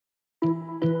So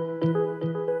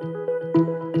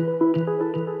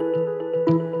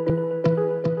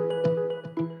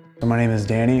my name is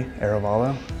Danny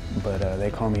Aravallo, but they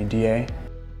call me DA.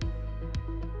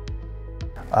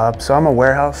 So I'm a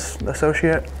warehouse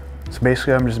associate. So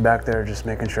basically I'm just back there just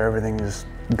making sure everything is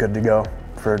good to go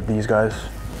for these guys.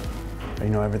 You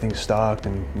know, everything's stocked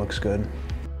and looks good.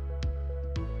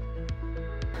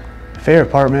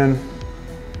 Favorite part, man,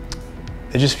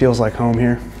 it just feels like home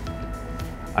here.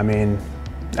 I mean,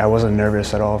 I wasn't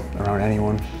nervous at all around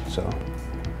anyone, so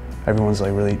everyone's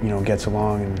like really, gets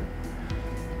along and,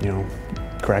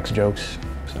 cracks jokes,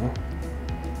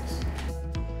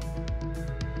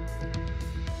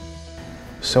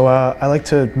 So I like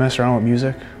to mess around with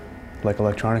music, like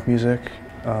electronic music.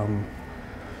 I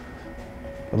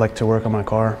like to work on my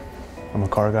car. I'm a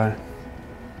car guy.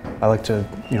 I like to,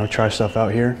 try stuff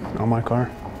out here on my car.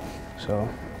 So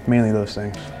mainly those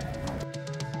things.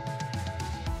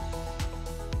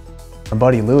 My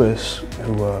buddy Lewis,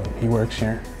 who he works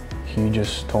here, he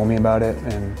just told me about it,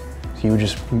 and he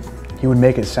would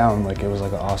make it sound like it was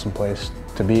like an awesome place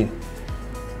to be.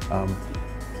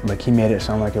 Like he made it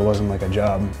sound like it wasn't like a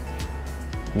job.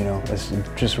 It's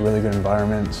just a really good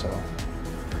environment. So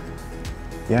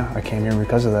yeah, I came here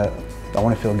because of that. I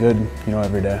want to feel good,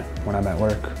 every day when I'm at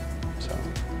work.